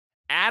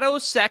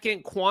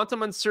attosecond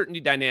quantum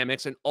uncertainty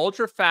dynamics and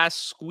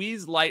ultra-fast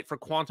squeeze light for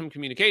quantum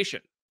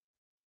communication.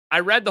 I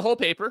read the whole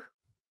paper,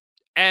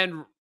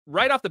 and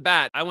right off the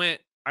bat, I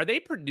went, are they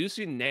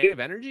producing negative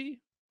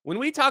energy? When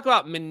we talk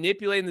about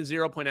manipulating the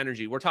 0-point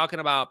energy, we're talking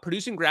about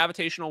producing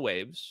gravitational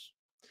waves,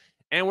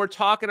 and we're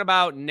talking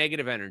about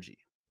negative energy.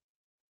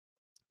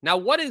 Now,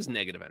 what is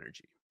negative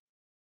energy?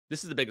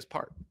 This is the biggest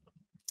part.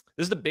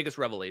 This is the biggest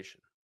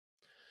revelation.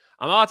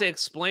 I'm about to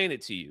explain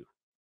it to you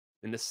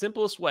in the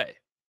simplest way.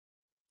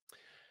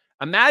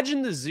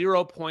 Imagine the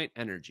 0-point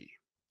energy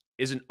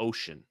is an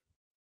ocean,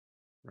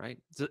 right?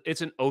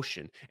 It's an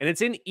ocean, and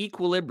it's in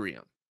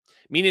equilibrium,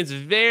 meaning it's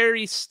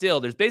very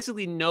still. There's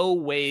basically no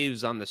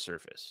waves on the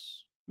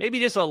surface. Maybe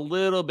just a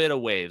little bit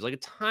of waves, like a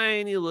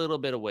tiny little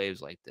bit of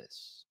waves like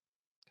this.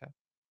 Okay.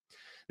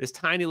 This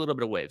tiny little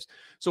bit of waves.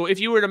 So if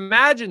you were to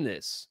imagine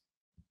this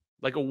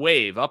like a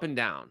wave up and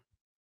down,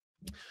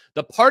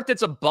 the part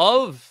that's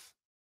above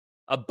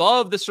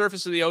the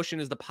surface of the ocean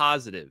is the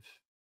positive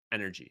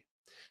energy.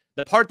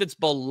 The part that's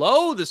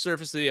below the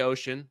surface of the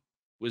ocean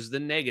was the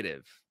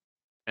negative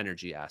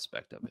energy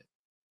aspect of it.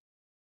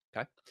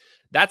 Okay.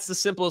 That's the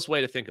simplest way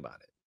to think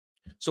about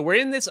it. So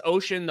we're in this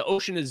ocean. The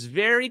ocean is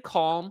very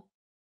calm.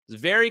 It's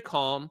very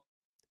calm,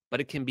 but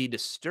it can be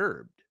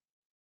disturbed.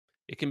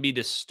 It can be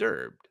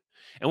disturbed.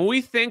 And when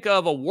we think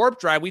of a warp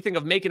drive, we think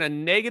of making a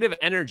negative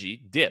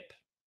energy dip,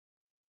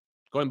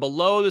 going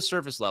below the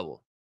surface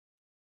level,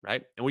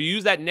 right? And we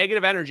use that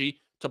negative energy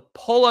to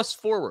pull us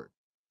forward.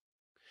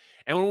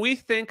 And when we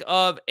think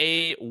of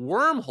a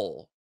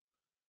wormhole,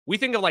 we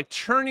think of like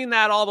turning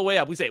that all the way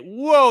up. We say,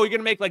 whoa, you're going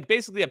to make like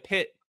basically a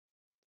pit,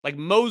 like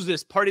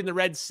Moses parting the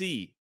Red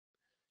Sea.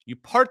 You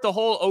part the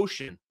whole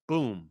ocean,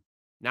 boom.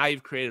 Now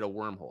you've created a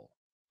wormhole.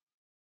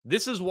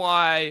 This is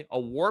why a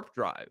warp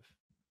drive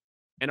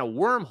and a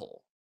wormhole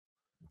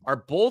are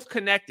both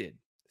connected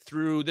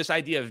through this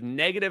idea of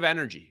negative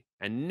energy.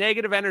 And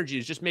negative energy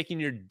is just making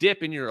your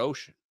dip in your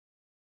ocean.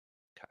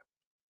 Okay.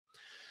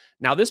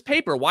 Now this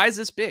paper, why is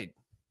this big?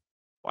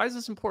 Why is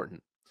this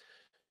important?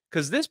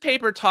 Because this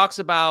paper talks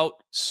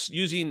about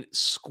using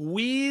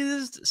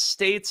squeezed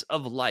states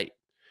of light.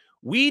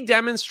 We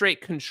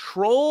demonstrate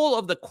control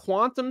of the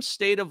quantum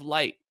state of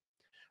light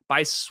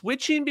by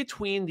switching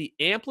between the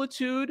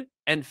amplitude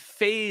and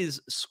phase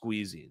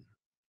squeezing.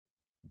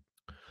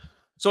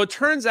 So it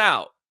turns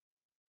out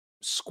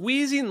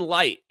squeezing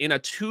light in a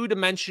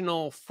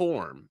two-dimensional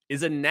form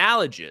is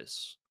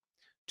analogous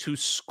to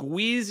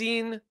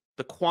squeezing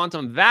the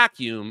quantum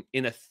vacuum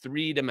in a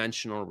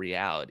three-dimensional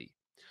reality.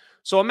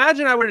 So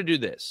imagine I were to do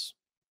this.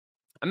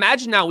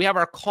 Imagine now we have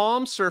our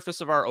calm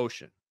surface of our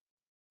ocean.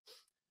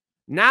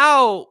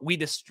 Now we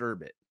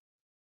disturb it.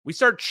 We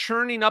start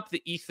churning up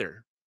the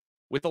ether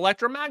with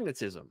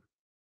electromagnetism.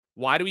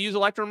 Why do we use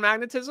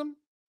electromagnetism?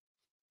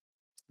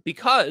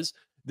 Because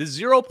the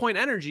 0-point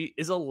energy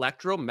is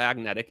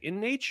electromagnetic in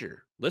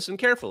nature. Listen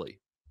carefully.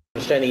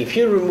 Understanding, if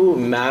you remove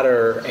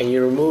matter and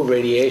you remove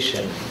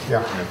radiation,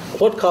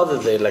 what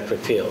causes the electric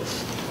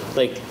fields?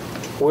 Like,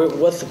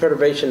 what's the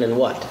perturbation and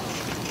what?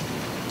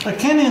 I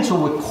can't answer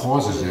what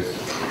causes it.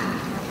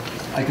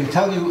 I can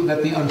tell you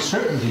that the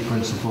uncertainty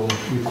principle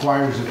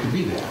requires it to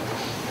be there.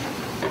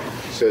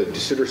 So de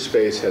Sitter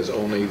space has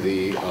only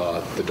the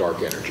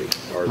dark energy,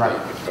 or right?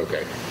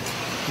 Okay.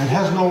 It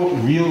has no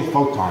real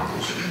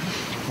photons.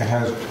 It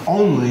has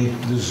only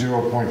the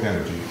 0-point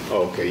energy.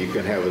 Oh, okay. You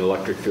can have an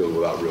electric field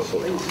without real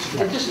photons.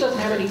 It just doesn't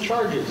have any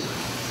charges.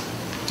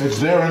 It's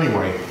there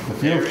anyway. The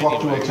field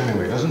fluctuates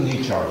anyway. It doesn't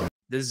need charges.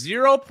 The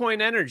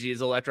 0-point energy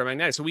is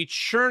electromagnetic, so we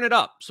churn it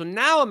up. So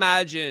now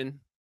imagine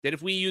that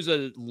if we use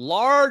a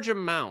large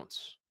amount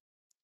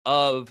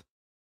of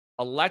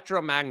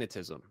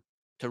electromagnetism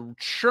to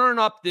churn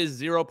up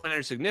this 0-point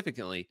energy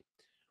significantly,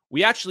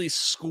 we actually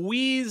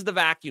squeeze the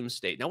vacuum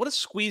state. Now, what is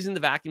squeezing the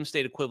vacuum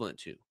state equivalent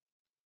to?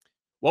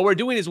 What we're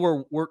doing is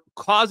we're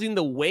causing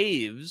the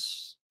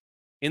waves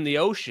in the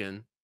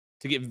ocean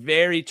to get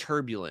very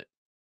turbulent.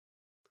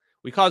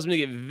 We cause them to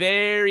get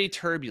very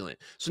turbulent.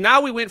 So now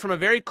we went from a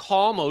very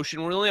calm ocean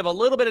where we only have a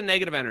little bit of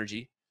negative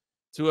energy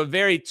to a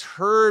very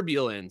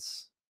turbulent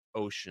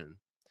ocean,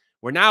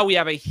 where now we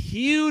have a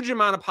huge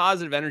amount of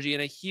positive energy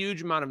and a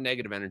huge amount of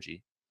negative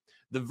energy.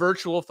 The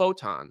virtual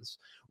photons.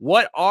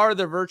 What are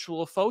the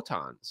virtual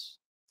photons?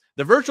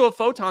 The virtual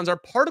photons are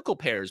particle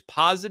pairs,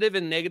 positive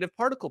and negative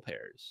particle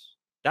pairs.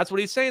 That's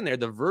what he's saying there,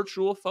 the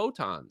virtual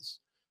photons,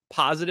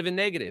 positive and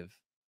negative.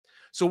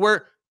 So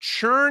we're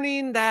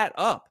churning that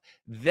up.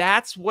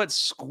 That's what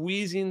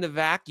squeezing the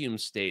vacuum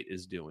state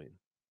is doing.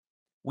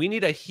 We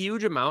need a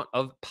huge amount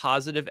of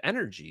positive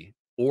energy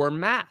or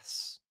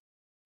mass.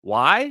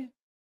 Why?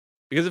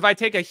 Because if I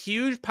take a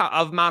huge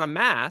amount of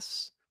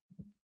mass,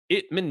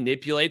 it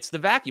manipulates the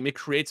vacuum. It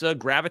creates a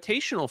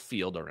gravitational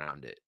field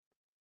around it,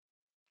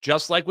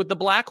 just like with the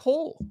black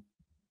hole.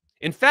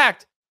 In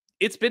fact,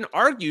 it's been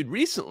argued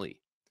recently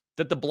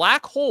that the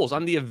black holes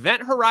on the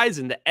event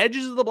horizon, the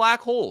edges of the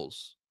black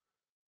holes,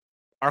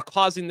 are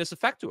causing this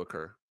effect to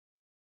occur.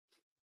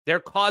 They're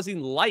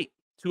causing light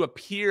to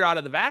appear out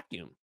of the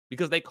vacuum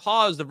because they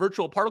cause the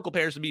virtual particle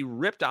pairs to be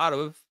ripped out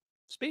of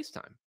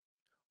space-time.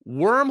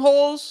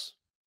 Wormholes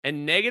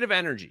and negative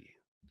energy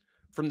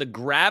from the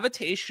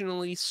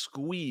gravitationally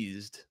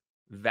squeezed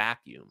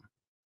vacuum.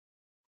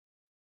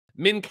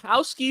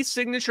 Minkowski's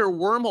signature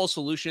wormhole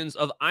solutions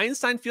of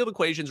Einstein field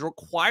equations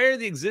require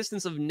the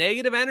existence of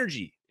negative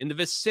energy in the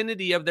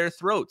vicinity of their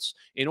throats.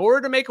 In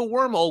order to make a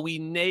wormhole, we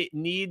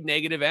need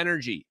negative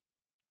energy.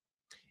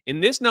 In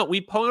this note,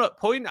 we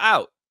point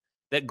out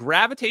that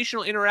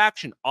gravitational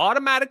interaction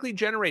automatically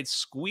generates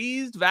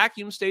squeezed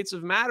vacuum states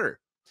of matter,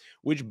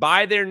 which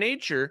by their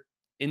nature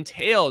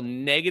entail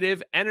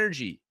negative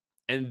energy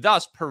and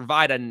thus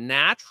provide a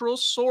natural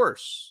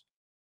source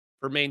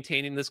for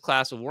maintaining this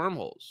class of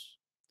wormholes.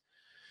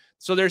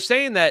 So they're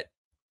saying that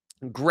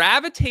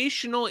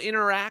gravitational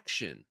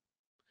interaction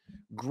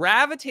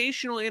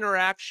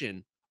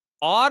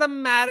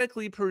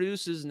automatically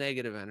produces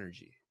negative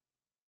energy.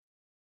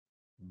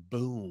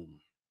 Boom.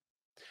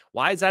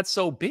 Why is that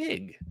so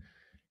big?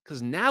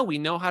 Because now we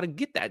know how to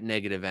get that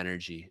negative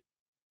energy.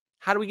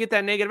 How do we get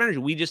that negative energy?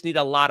 We just need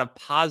a lot of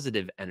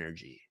positive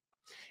energy.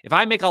 If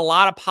I make a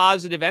lot of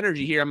positive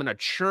energy here, I'm going to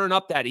churn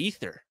up that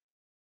ether.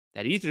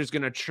 That ether is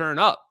going to churn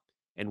up,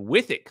 and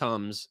with it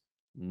comes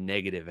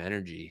negative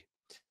energy.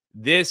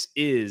 This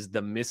is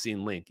the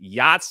missing link.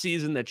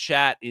 Yahtzee's in the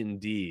chat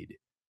indeed.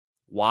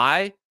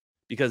 Why?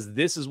 Because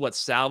this is what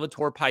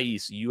Salvatore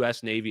Pais,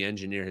 U.S. Navy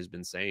engineer, has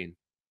been saying.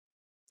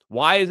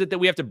 Why is it that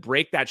we have to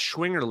break that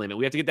Schwinger limit?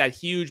 We have to get that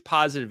huge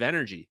positive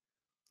energy.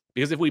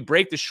 Because if we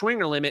break the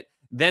Schwinger limit,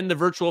 then the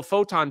virtual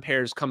photon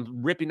pairs come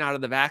ripping out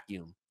of the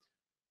vacuum.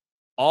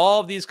 All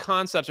of these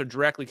concepts are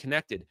directly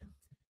connected.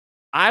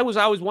 I was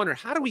always wondering,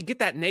 how do we get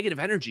that negative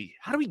energy?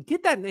 How do we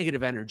get that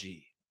negative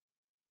energy?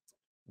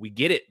 We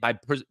get it by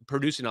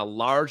producing a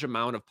large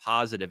amount of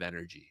positive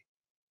energy.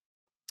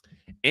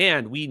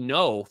 And we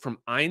know from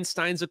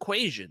Einstein's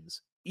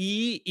equations,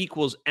 E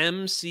equals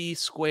mc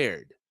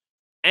squared.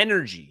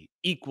 Energy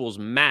equals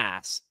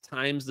mass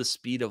times the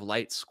speed of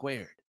light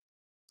squared.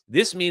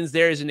 This means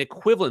there is an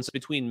equivalence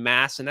between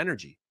mass and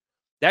energy.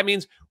 That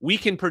means we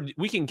can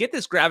get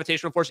this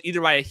gravitational force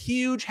either by a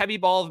huge heavy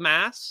ball of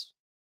mass,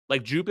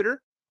 like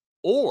Jupiter,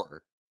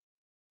 or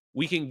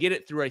we can get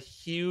it through a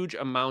huge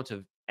amount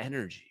of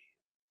energy.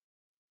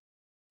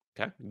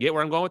 Okay, get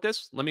where I'm going with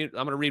this? I'm going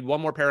to read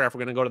one more paragraph. We're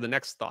going to go to the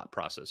next thought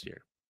process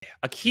here.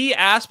 A key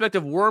aspect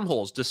of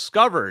wormholes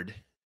discovered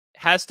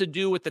has to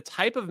do with the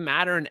type of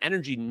matter and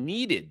energy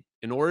needed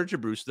in order to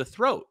bruise the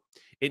throat.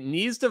 It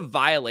needs to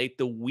violate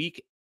the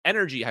weak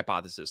energy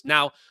hypothesis.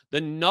 Now, the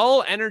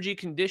null energy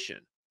condition,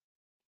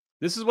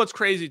 this is what's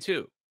crazy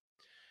too.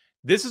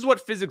 This is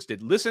what physics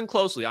did. Listen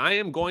closely. I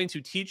am going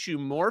to teach you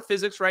more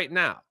physics right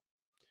now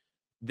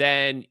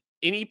than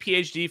any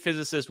PhD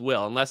physicist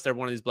will, unless they're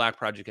one of these Black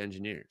Project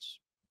engineers.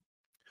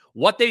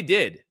 What they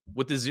did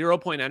with the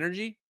 0-point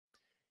energy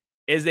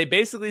is they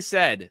basically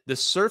said the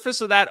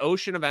surface of that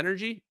ocean of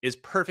energy is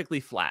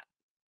perfectly flat.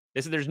 They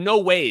said there's no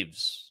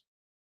waves.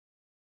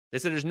 They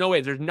said there's no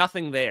waves. There's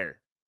nothing there.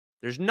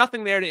 There's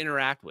nothing there to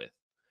interact with.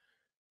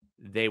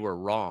 They were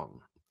wrong.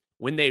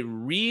 When they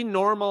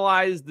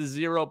renormalized the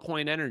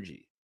 0-point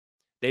energy,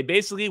 they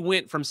basically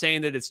went from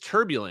saying that it's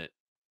turbulent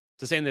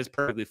to saying that it's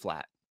perfectly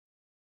flat.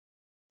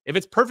 If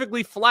it's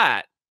perfectly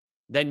flat,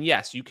 then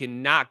yes, you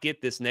cannot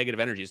get this negative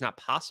energy. It's not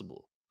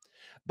possible.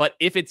 But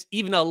if it's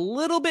even a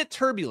little bit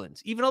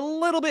turbulent, even a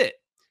little bit,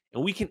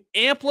 and we can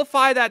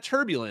amplify that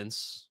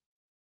turbulence,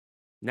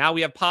 now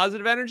we have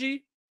positive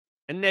energy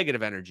and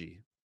negative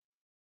energy.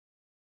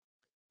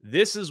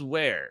 This is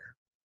where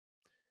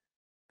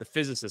the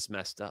physicists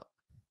messed up.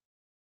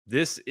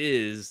 This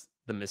is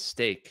the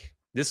mistake.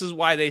 This is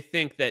why they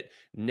think that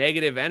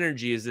negative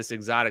energy is this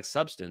exotic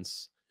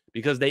substance,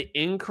 because they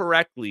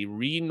incorrectly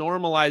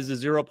renormalize the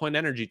 0-point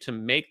energy to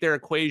make their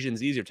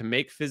equations easier, to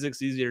make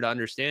physics easier to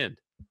understand.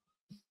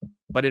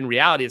 But in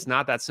reality, it's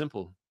not that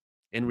simple.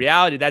 In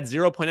reality, that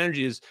 0-point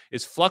energy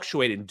is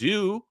fluctuating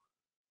due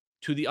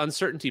to the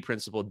uncertainty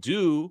principle,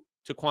 due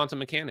to quantum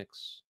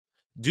mechanics,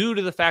 due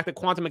to the fact that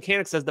quantum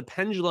mechanics says the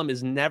pendulum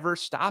is never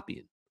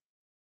stopping.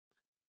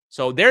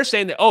 So they're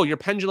saying that, oh, your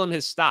pendulum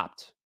has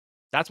stopped.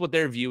 That's what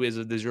their view is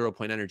of the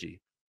 0-point energy.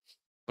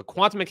 But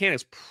quantum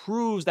mechanics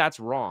proves that's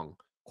wrong.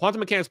 Quantum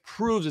mechanics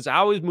proves it's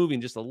always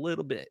moving just a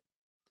little bit.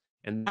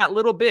 And that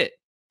little bit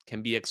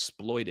can be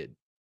exploited.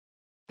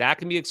 That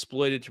can be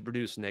exploited to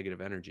produce negative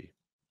energy.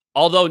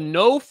 Although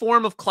no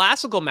form of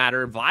classical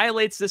matter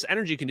violates this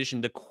energy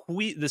condition,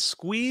 the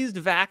squeezed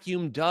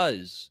vacuum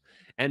does.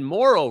 And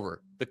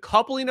moreover, the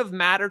coupling of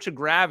matter to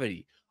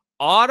gravity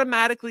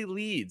automatically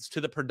leads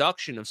to the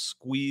production of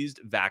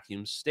squeezed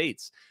vacuum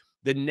states.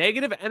 The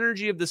negative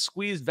energy of the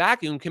squeezed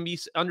vacuum can be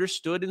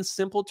understood in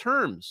simple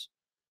terms.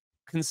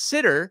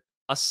 Consider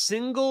a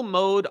single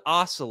mode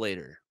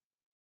oscillator.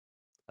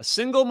 A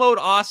single mode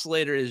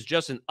oscillator is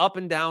just an up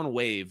and down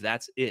wave.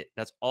 That's it.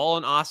 That's all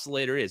an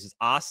oscillator is. It's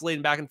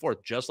oscillating back and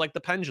forth, just like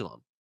the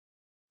pendulum.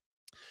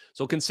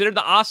 So consider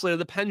the oscillator,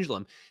 the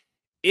pendulum.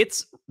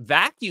 Its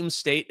vacuum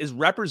state is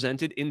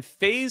represented in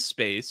phase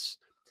space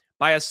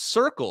by a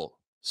circle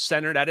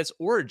centered at its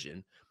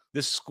origin.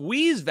 The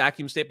squeezed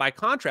vacuum state, by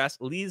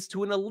contrast, leads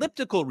to an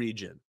elliptical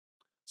region.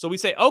 So we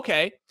say,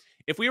 okay,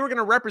 if we were going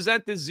to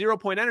represent this 0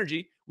 point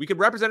energy, we could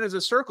represent it as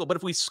a circle, but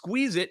if we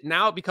squeeze it,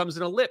 now it becomes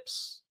an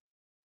ellipse.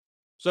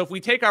 So if we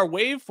take our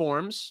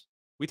waveforms,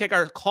 we take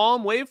our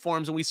calm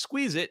waveforms and we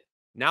squeeze it,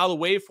 now the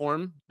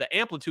waveform, the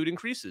amplitude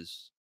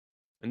increases.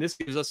 And this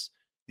gives us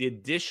the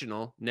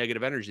additional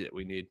negative energy that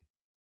we need.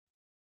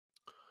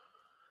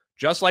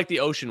 Just like the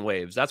ocean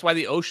waves. That's why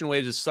the ocean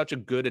waves is such a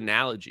good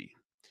analogy.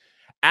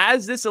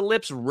 As this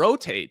ellipse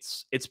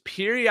rotates, its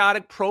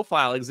periodic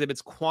profile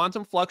exhibits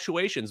quantum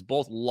fluctuations,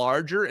 both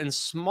larger and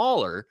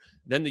smaller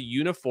than the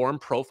uniform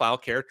profile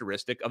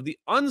characteristic of the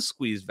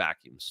unsqueezed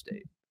vacuum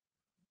state.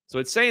 So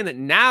it's saying that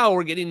now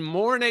we're getting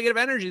more negative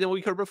energy than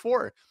we could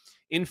before.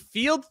 In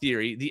field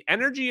theory, the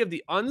energy of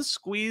the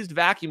unsqueezed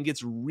vacuum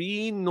gets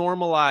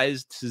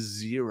renormalized to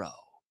 0.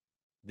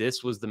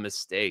 This was the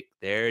mistake.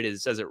 There it is.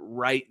 It says it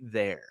right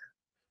there.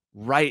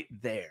 Right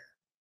there.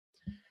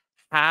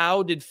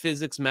 How did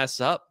physics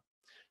mess up?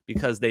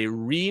 Because they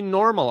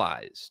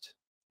renormalized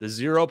the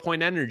 0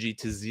 point energy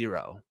to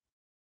 0.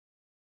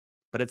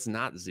 But it's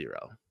not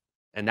 0.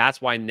 And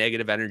that's why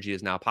negative energy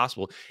is now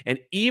possible. And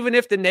even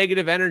if the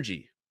negative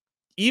energy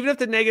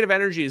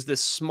is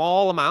this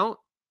small amount,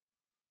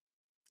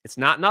 it's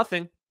not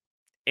nothing.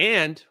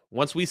 And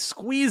once we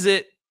squeeze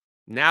it,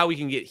 now we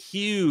can get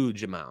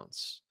huge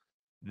amounts.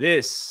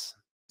 This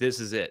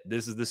is it.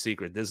 This is the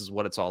secret. This is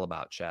what it's all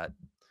about, chat.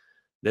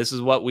 This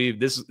is what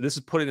this is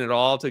putting it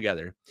all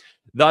together.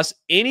 Thus,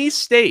 any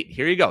state,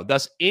 here you go.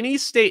 Thus, any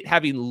state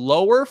having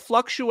lower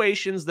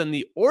fluctuations than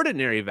the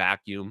ordinary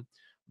vacuum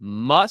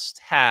must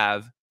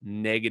have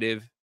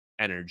negative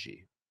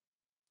energy.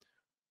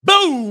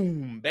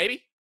 Boom,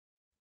 baby.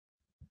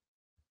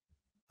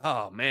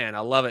 Oh, man, I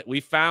love it. We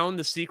found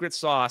the secret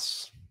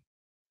sauce,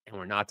 and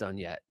we're not done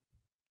yet.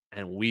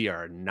 And we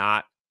are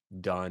not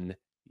done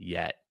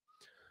yet.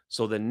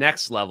 So the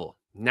next level,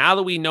 now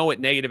that we know what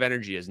negative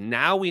energy is,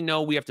 now we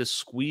know we have to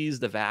squeeze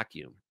the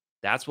vacuum.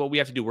 That's what we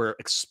have to do. We're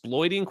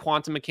exploiting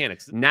quantum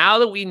mechanics. Now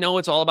that we know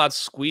it's all about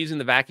squeezing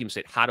the vacuum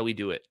state, how do we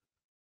do it?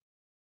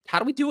 How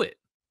do we do it?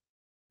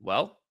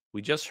 Well,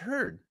 we just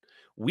heard.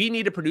 We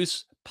need to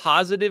produce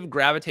positive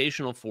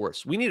gravitational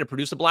force. We need to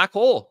produce a black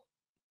hole.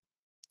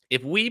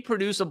 If we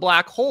produce a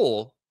black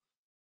hole,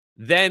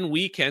 then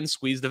we can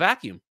squeeze the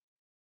vacuum.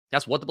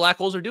 That's what the black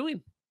holes are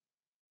doing.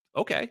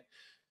 Okay.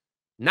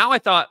 Now I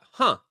thought,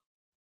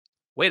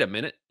 wait a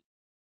minute.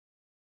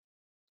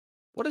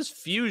 What is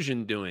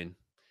fusion doing?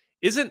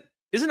 Isn't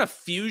a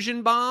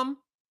fusion bomb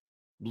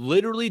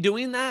literally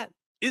doing that?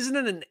 Isn't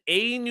it an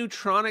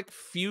aneutronic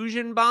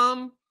fusion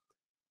bomb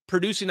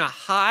producing a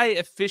high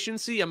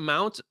efficiency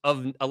amount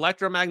of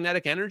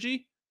electromagnetic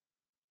energy?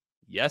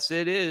 Yes,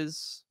 it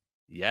is.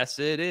 Yes,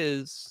 it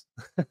is.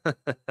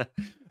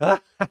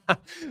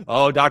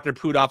 Oh, Dr.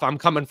 Pudoff, I'm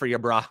coming for you,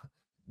 brah.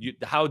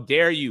 How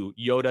dare you,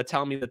 Yoda,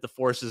 tell me that the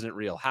force isn't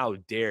real? How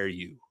dare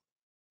you?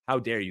 How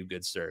dare you,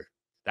 good sir?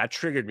 That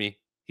triggered me.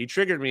 He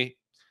triggered me.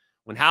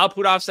 When Hal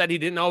Pudoff said he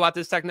didn't know about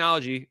this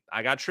technology,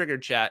 I got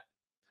triggered, chat.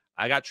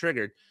 I got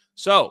triggered.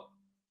 So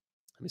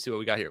let me see what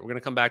we got here. We're going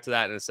to come back to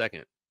that in a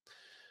second.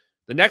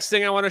 The next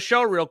thing I want to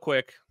show real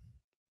quick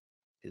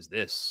is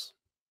this.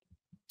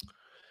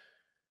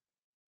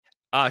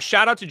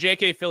 Shout out to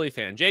JK Philly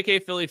fan.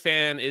 JK Philly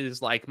fan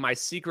is like my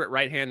secret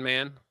right-hand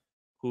man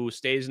who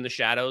stays in the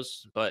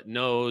shadows, but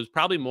knows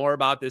probably more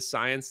about this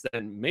science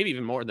than maybe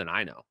even more than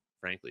I know,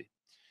 frankly.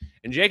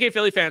 And JK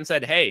Philly fan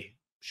said, hey,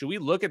 should we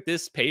look at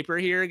this paper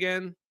here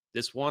again?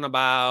 This one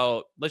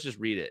about, let's just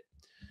read it.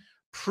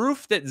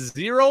 Proof that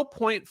 0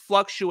 point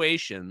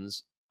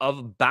fluctuations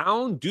of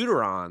bound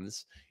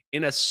deuterons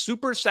in a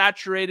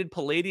supersaturated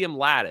palladium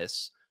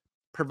lattice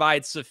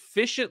provide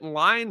sufficient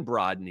line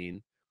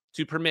broadening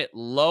to permit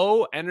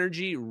low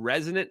energy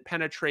resonant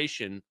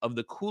penetration of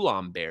the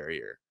Coulomb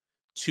barrier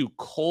to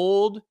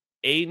cold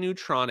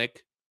aneutronic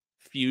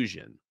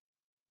fusion.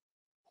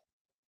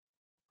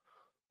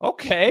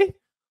 Okay.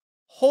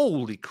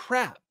 Holy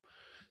crap.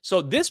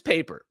 So this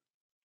paper,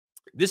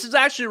 this is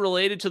actually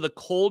related to the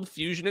cold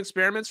fusion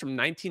experiments from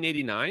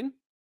 1989.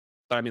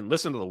 But I mean,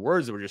 listen to the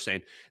words that we're just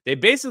saying. They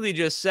basically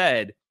just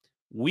said,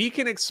 we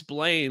can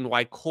explain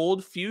why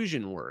cold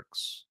fusion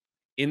works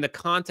in the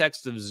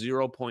context of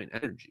 0 point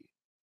energy.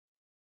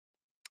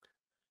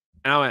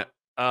 And I went,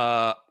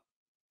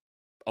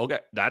 okay,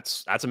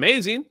 that's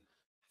amazing.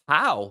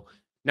 How?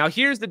 Now,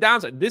 here's the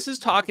downside. This is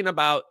talking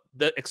about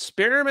the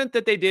experiment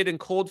that they did in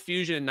cold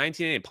fusion in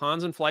 1988,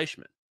 Pons and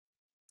Fleischmann.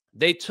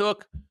 They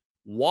took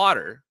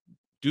water,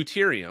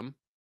 deuterium,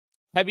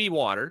 heavy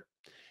water,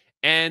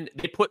 and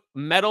they put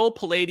metal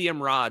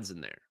palladium rods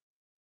in there.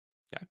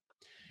 Okay.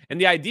 And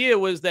the idea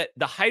was that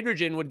the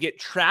hydrogen would get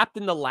trapped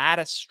in the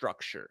lattice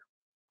structure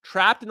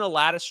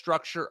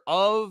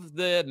of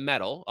the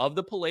metal, of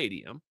the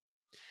palladium,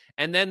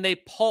 and then they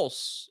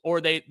pulse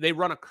or they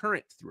run a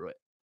current through it.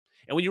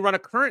 And when you run a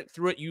current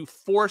through it, you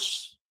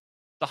force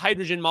the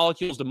hydrogen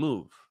molecules to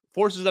move,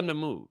 forces them to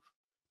move.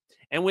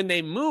 And when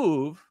they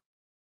move,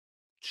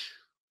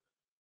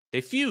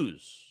 they fusion.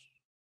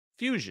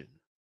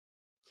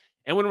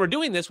 And when we're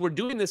doing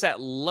this at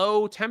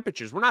low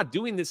temperatures. We're not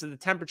doing this at the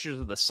temperatures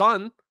of the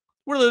sun.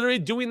 We're literally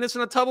doing this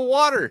in a tub of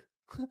water.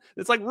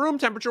 It's like room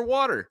temperature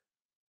water.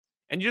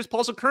 And you just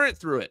pulse a current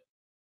through it.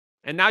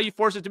 And now you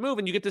force it to move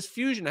and you get this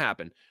fusion to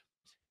happen.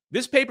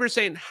 This paper is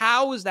saying,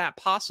 how is that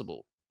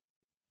possible?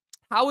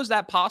 How is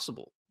that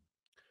possible?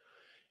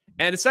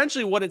 And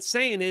essentially what it's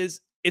saying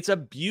is it's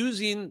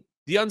abusing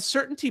the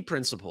uncertainty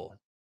principle.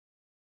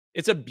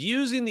 It's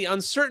abusing the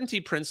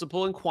uncertainty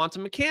principle in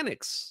quantum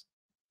mechanics.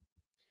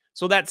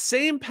 So that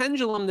same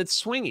pendulum that's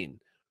swinging,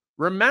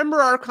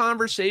 remember our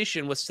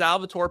conversation with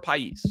Salvatore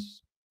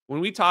Pais when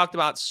we talked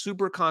about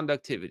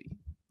superconductivity.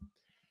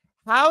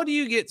 How do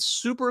you get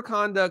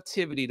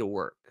superconductivity to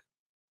work?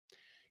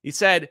 He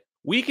said,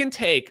 we can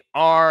take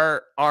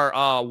our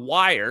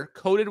wire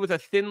coated with a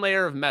thin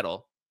layer of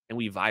metal and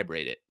we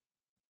vibrate it.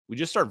 We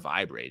just start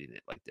vibrating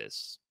it like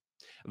this.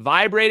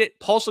 Vibrate it,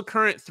 pulse a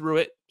current through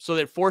it so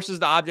that it forces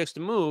the objects to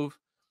move.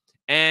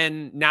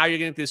 And now you're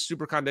getting this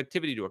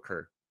superconductivity to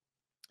occur.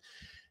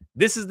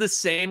 This is the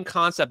same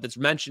concept that's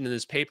mentioned in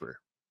this paper.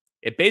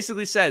 It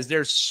basically says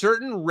there's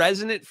certain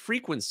resonant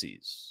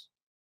frequencies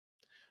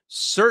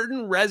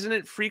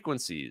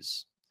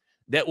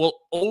that will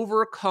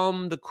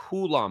overcome the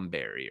Coulomb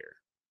barrier.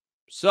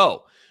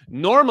 So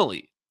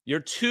normally your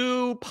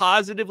two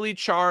positively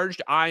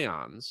charged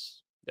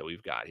ions that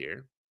we've got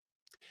here,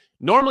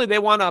 normally they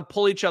want to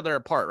pull each other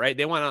apart, right?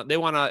 They want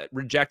to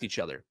reject each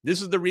other.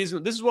 This is the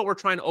reason, this is what we're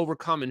trying to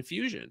overcome in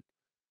fusion.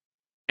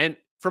 And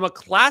from a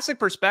classic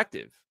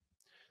perspective,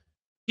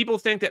 people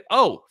think that,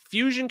 oh,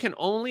 fusion can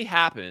only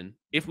happen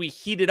if we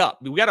heat it up.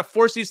 We got to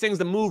force these things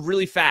to move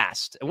really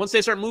fast. And once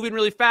they start moving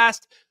really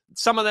fast,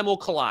 some of them will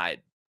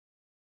collide.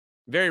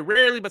 Very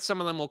rarely, but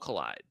some of them will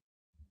collide.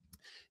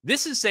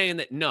 This is saying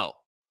that, no,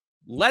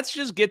 let's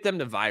just get them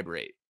to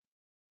vibrate.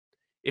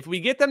 If we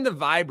get them to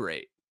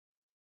vibrate,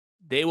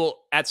 they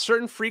will, at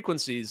certain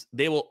frequencies,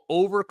 they will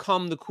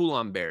overcome the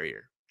Coulomb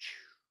barrier.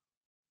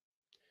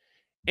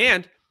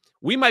 And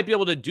we might be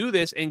able to do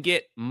this and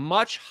get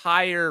much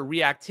higher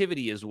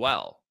reactivity as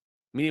well.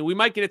 Meaning we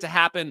might get it to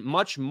happen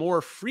much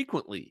more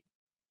frequently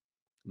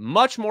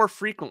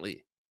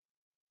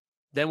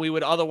than we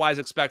would otherwise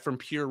expect from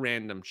pure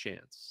random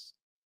chance.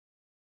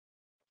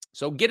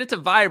 So get it to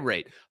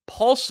vibrate,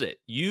 pulse it,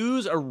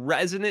 use a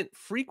resonant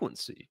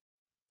frequency.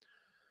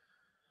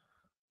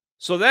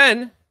 So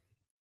then,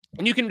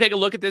 and you can take a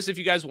look at this if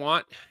you guys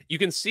want. You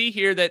can see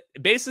here that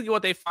basically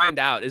what they find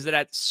out is that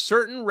at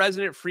certain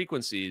resonant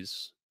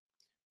frequencies,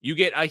 you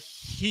get a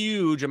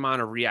huge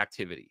amount of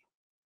reactivity.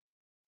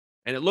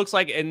 And it looks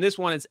like in this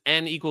one, it's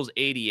N equals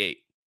 88,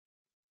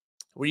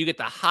 where you get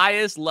the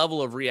highest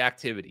level of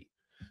reactivity.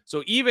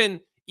 So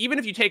even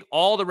if you take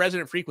all the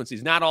resonant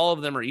frequencies, not all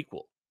of them are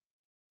equal.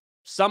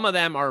 Some of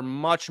them are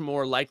much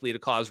more likely to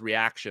cause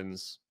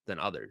reactions than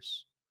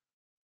others.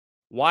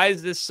 Why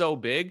is this so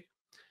big?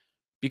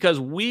 Because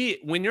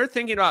when you're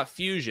thinking about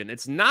fusion,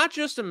 it's not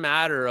just a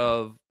matter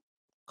of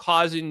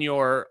causing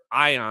your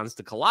ions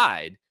to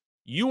collide.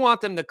 You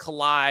want them to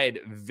collide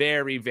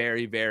very,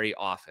 very, very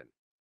often.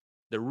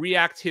 The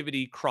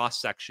reactivity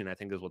cross-section, I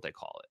think is what they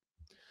call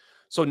it.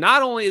 So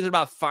not only is it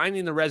about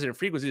finding the resonant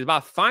frequency, it's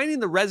about finding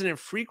the resonant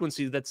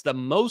frequency that's the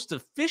most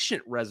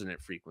efficient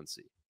resonant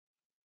frequency.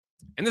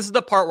 And this is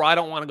the part where I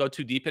don't want to go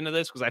too deep into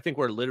this because I think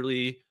we're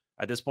literally,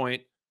 at this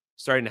point,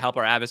 starting to help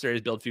our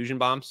adversaries build fusion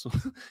bombs.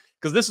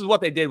 Because this is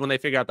what they did when they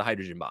figured out the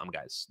hydrogen bomb,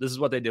 guys. This is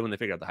what they did when they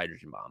figured out the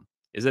hydrogen bomb,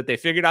 is that they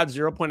figured out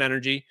zero-point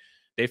energy.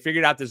 They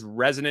figured out this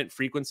resonant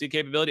frequency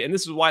capability. And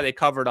this is why they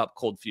covered up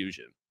cold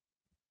fusion.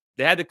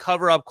 They had to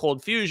cover up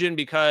cold fusion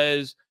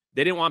because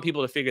they didn't want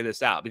people to figure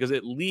this out, because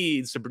it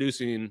leads to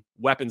producing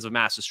weapons of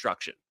mass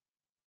destruction.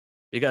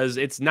 Because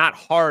it's not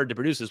hard to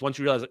produce this once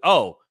you realize, like,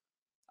 oh,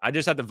 I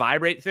just have to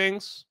vibrate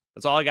things.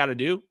 That's all I got to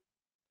do.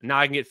 And now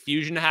I can get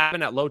fusion to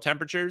happen at low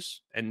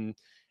temperatures. And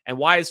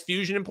why is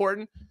fusion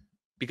important?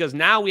 Because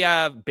now we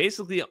have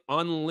basically an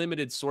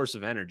unlimited source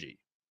of energy.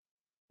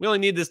 We only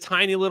need this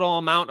tiny little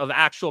amount of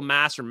actual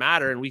mass or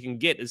matter, and we can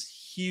get this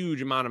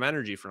huge amount of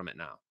energy from it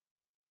now.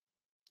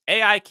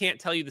 AI can't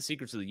tell you the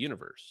secrets of the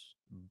universe,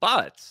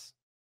 but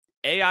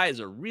AI is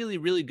a really,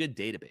 really good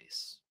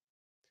database.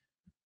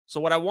 So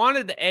what I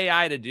wanted the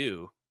AI to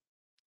do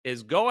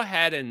is go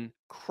ahead and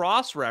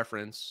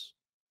cross-reference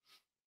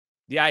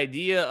the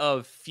idea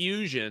of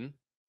fusion,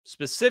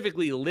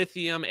 specifically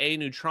lithium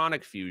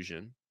aneutronic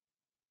fusion,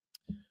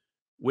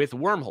 with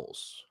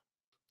wormholes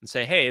and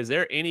say, hey, is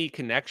there any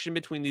connection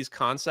between these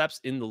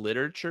concepts in the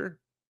literature?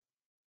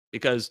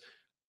 Because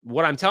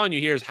what I'm telling you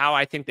here is how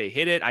I think they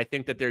hit it. I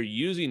think that they're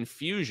using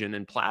fusion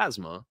and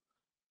plasma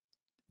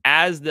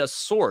as the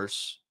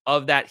source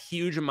of that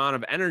huge amount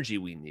of energy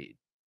we need.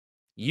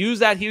 Use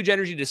that huge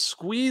energy to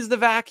squeeze the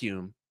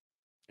vacuum,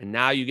 and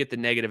now you get the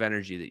negative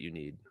energy that you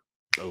need.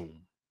 Boom.